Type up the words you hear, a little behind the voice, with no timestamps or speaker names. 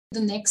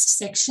the next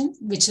section,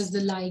 which is the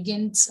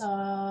ligands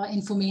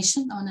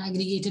information on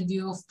aggregated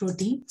view of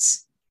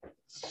proteins.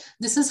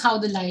 This is how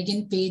the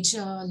ligand page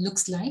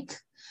looks like.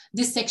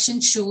 This section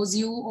shows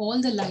you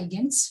all the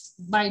ligands.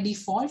 By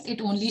default,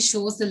 it only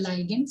shows the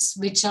ligands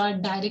which are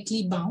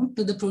directly bound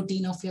to the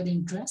protein of your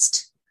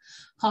interest.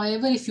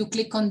 However, if you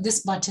click on this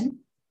button,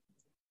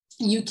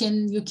 you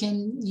can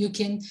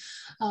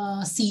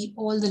see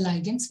all the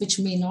ligands which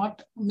may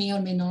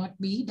or may not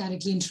be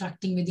directly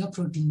interacting with your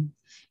protein.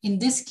 In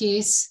this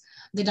case,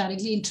 the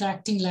directly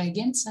interacting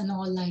ligands and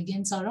all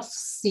ligands are of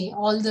same.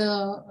 All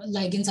the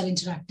ligands are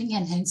interacting,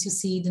 and hence you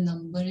see the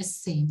number is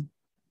same.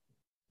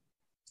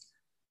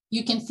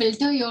 You can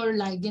filter your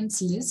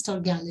ligands list or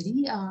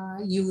gallery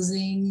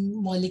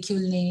using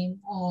molecule name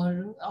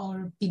or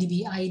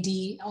PDB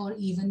ID or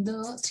even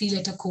the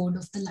 3-letter code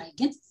of the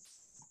ligand.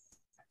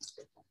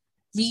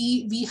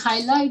 We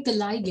highlight the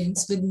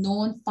ligands with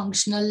known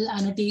functional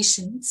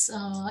annotations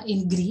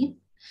in green,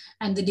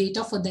 and the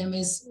data for them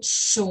is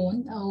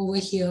shown over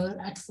here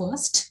at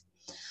first.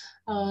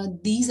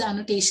 These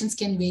annotations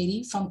can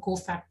vary from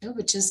cofactor,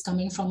 which is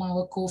coming from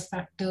our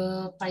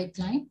cofactor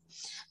pipeline.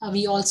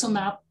 We also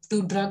map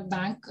to drug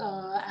bank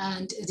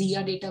and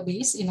RIA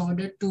database in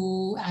order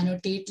to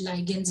annotate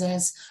ligands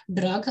as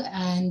drug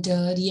and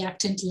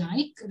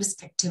reactant-like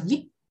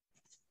respectively.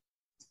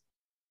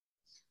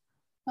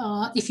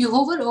 If you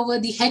hover over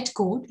the head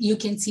code, you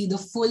can see the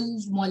full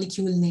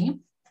molecule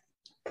name.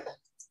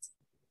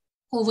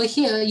 Over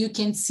here, you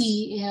can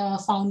see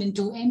found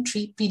into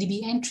entry,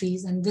 PDB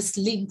entries, and this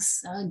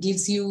links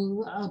gives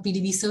you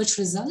PDB search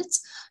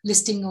results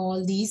listing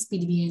all these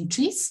PDB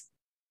entries.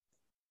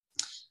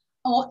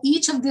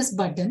 Each of this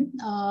button,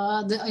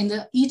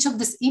 each of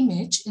this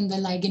image in the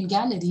ligand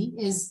gallery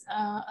is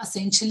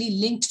essentially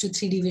linked to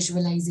 3D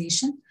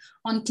visualization.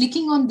 On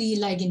clicking on the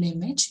ligand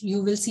image,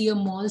 you will see a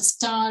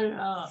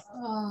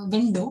MolStar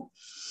window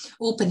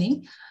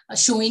opening,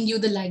 showing you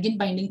the ligand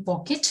binding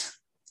pocket.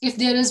 If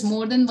there is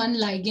more than one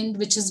ligand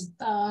which is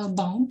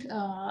bound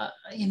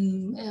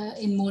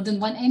in more than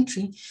one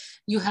entry,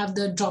 you have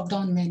the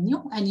drop-down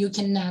menu and you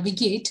can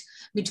navigate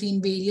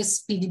between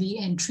various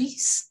PDB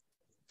entries.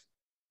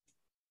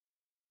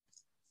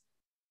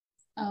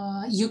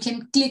 You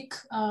can click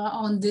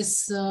on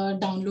this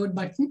download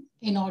button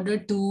in order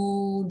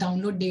to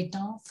download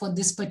data for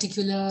this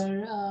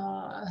particular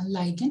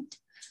ligand.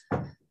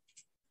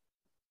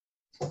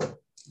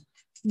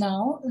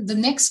 Now, the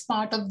next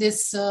part of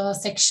this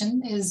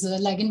section is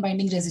ligand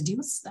binding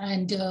residues,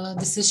 and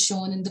this is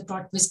shown in the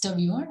Prot Vista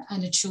viewer,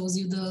 and it shows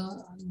you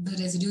the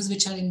residues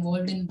which are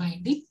involved in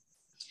binding.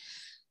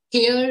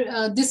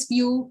 Here, this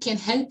view can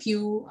help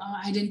you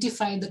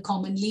identify the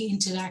commonly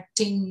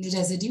interacting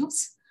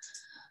residues.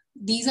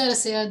 These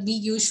are we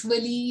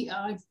usually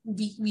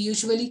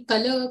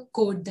color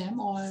code them,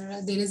 or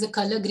there is a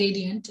color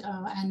gradient,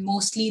 and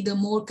mostly the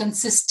more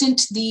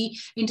consistent the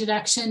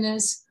interaction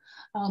is,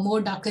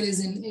 more darker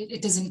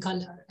it is in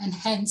color, and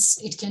hence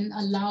it can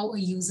allow a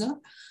user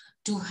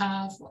to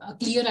have a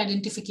clear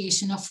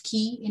identification of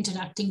key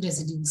interacting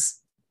residues.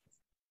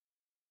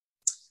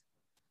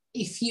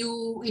 If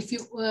you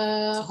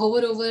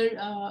hover over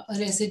a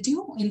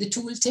residue in the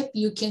tooltip,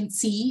 you can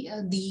see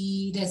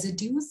the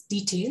residues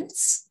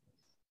details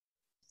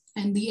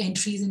and the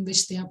entries in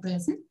which they are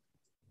present.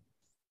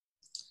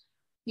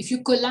 If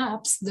you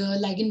collapse the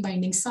ligand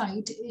binding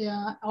site,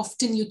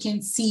 often you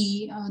can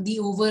see the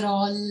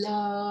overall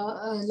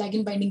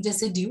ligand binding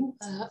residue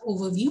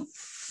overview.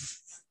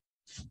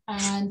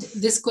 And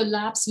this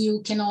collapse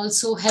view can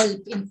also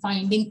help in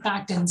finding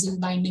patterns in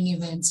binding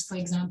events. For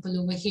example,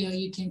 over here,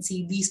 you can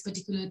see these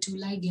particular two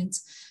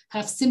ligands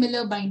have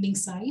similar binding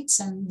sites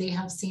and they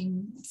have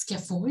same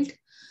scaffold.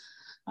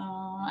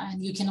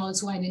 And you can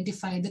also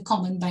identify the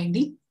common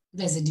binding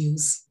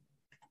residues.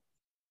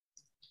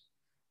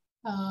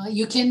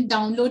 You can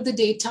download the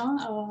data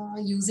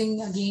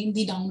using, again,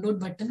 the download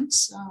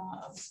buttons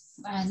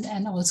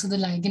and also the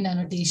ligand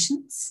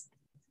annotations.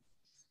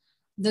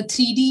 The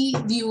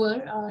 3D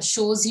viewer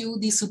shows you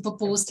the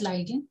superposed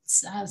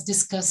ligands as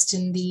discussed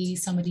in the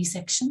summary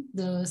section.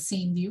 The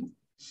same view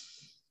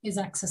is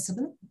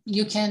accessible.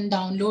 You can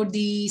download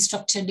the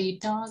structure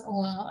data.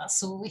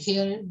 So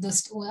here,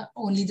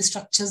 only the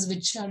structures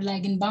which are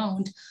ligand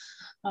bound,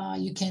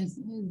 you can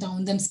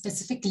download them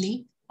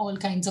specifically, all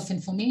kinds of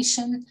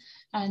information,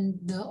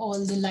 and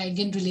all the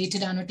ligand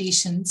related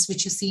annotations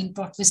which you see in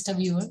Prot Vista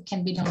viewer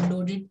can be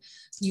downloaded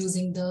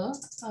using the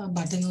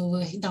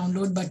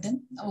download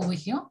button over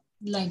here,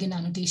 ligand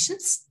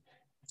annotations.